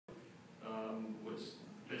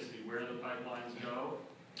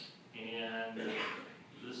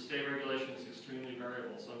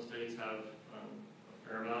variable. Some states have a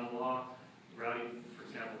fair amount of law. Routing, for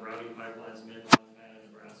example, routing pipelines in Montana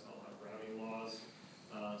and Nebraska all have routing laws.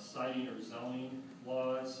 Siting or zoning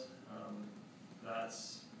laws,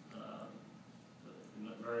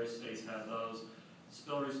 various states have those.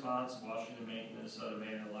 Spill response, Washington, Maine, Minnesota,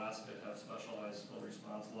 Maine, and Alaska have specialized spill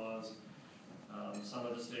response laws. Some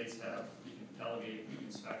of the states have, you can delegate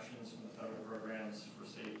inspections from the federal programs for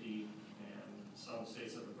safety, and some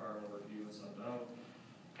states have environmental review and some don't.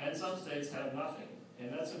 And some states have nothing.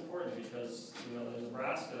 And that's important because, in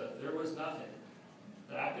Nebraska, there was nothing.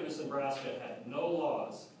 The activists in Nebraska had no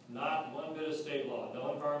laws, not one bit of state law,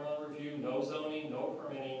 no environmental review, no zoning, no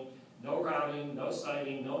permitting, no routing, no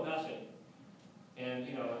siting, no nothing. And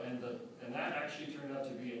and that actually turned out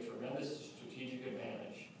to be a tremendous strategic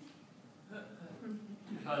advantage.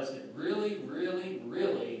 Because it really, really,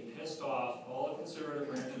 really pissed off all the conservative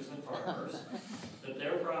ranchers and farmers that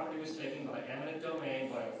their property was taken by eminent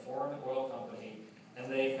domain by a foreign oil company,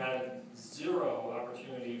 and they had zero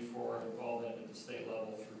opportunity for involvement at the state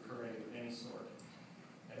level through permitting of any sort.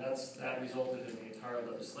 And that resulted in the entire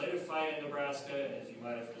legislative fight in Nebraska, and as you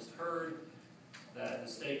might have just heard, that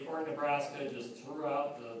the state court in Nebraska just threw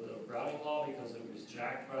out the routing law because it was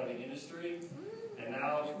jacked by the industry. And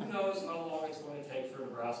now, who knows how long it's going to take for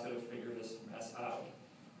Nebraska to figure this mess out.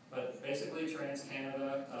 But basically,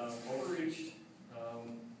 TransCanada overreached,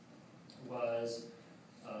 was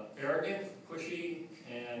arrogant, pushy,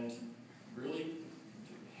 and really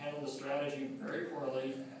handled the strategy very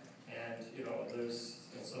poorly.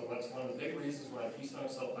 And so that's one of the big reasons why the Keystone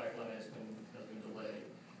XL pipeline has been delayed.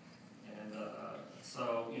 And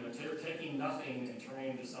so taking nothing and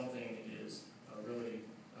turning into something is a really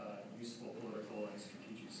useful political and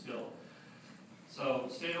strategic skill. So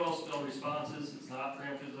state oil spill responses, it's not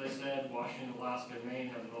preemptive, as I said. Washington, Alaska, and Maine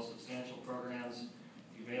have the most substantial programs.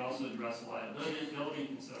 You may also address liability, you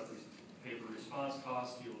can set up pay for response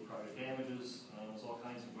costs, deal with private damages. There's all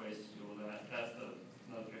kinds of ways to deal with that. That's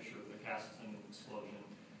another picture of the Castleton explosion.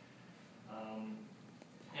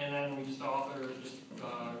 And then we just about to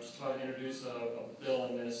introduce a bill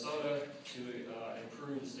in Minnesota to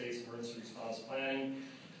improve the state's emergency response planning.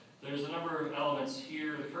 There's a number of elements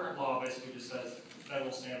here. The current law basically just says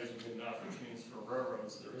federal standards are good enough, which means for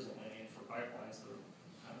railroads there isn't any, and for pipelines they're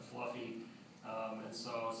kind of fluffy. And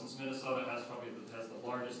so since Minnesota has the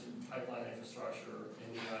largest pipeline infrastructure in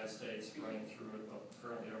the United States, running through it,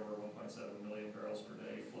 currently over 1.7 million barrels per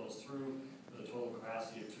day flows through with a total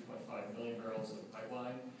capacity of 2.5 million barrels of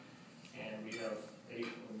pipeline. And we have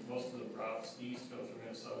most of the routes east go through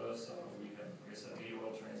Minnesota, so we have, like I said, 8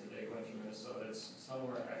 oil trains a day going through Minnesota. It's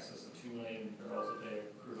somewhere in excess of 2 million barrels a day of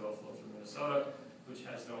crude oil flow through Minnesota, which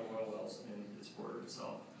has no oil wells in its border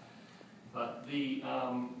itself. But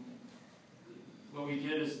what we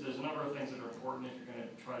did is there's a number of things that are important if you're going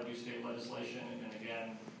to try to do state legislation. And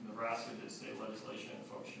again, Nebraska did state legislation.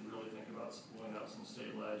 Folks should really think about blowing up some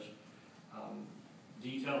state ledge.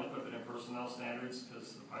 Detailed equipment and personnel standards,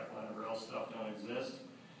 because the pipeline and rail stuff don't exist.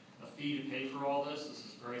 A fee to pay for all this. This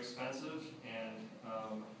is very expensive,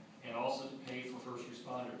 and also to pay for first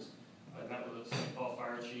responders. I met with the St. Paul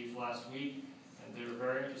fire chief last week, and they were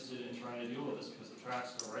very interested in trying to deal with this because the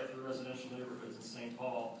tracks go right through residential neighborhoods in St.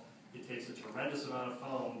 Paul. It takes a tremendous amount of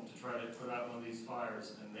foam to try to put out one of these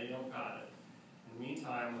fires, and they don't got it. In the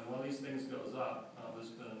meantime, when one of these things goes up,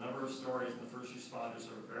 there's been a number of stories, and the first responders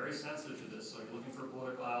are very sensitive to this. So if you're looking for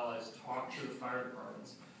political allies, talk to the fire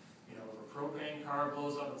departments. If a propane car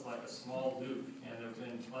blows up, it's like a small nuke. And there have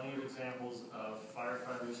been plenty of examples of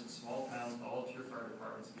firefighters in small towns, volunteer fire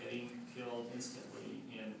departments, getting killed instantly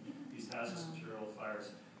in these hazardous material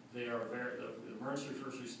fires. The emergency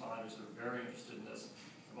first responders are very interested in this.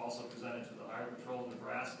 I've also presented to the Highway Patrol in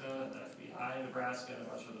Nebraska, and the FBI in Nebraska, and a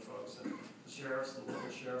bunch of the folks. And the sheriffs, the local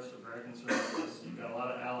sheriffs are very concerned with this. You've got a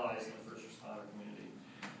lot of allies in the first responder community.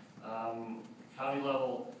 County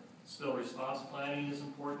level spill response planning is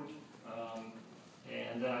important.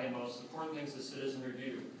 And the most important thing is the citizen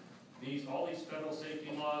review. All these federal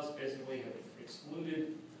safety laws basically have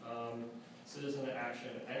excluded citizen action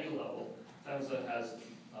at any level. PHMSA has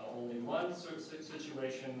only one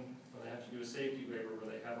situation when they have to do a safety waiver where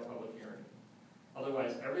they have a public hearing.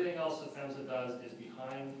 Otherwise, everything else that PHMSA does is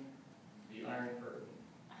behind the iron curtain.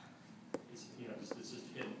 It's just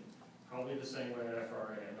hidden. Probably the same way at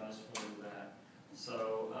FRA. I'm not as familiar with that.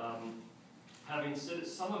 So having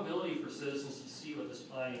some ability for citizens to see what this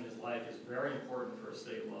planning is like is very important for a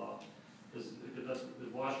state law. Because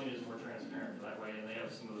Washington is more transparent that way, and they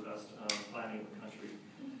have some of the best planning in the country.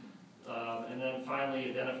 And then finally,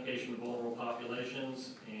 identification of vulnerable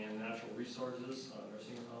populations and natural resources,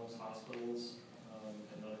 nursing homes, hospitals,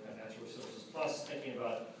 and other kind of natural resources. plus thinking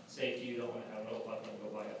about safety, you don't want to have an open go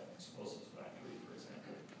by an explosives factory, for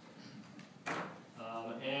example.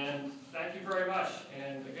 And thank you very much.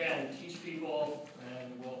 And again, teach people,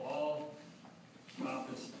 and we'll all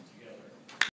stop this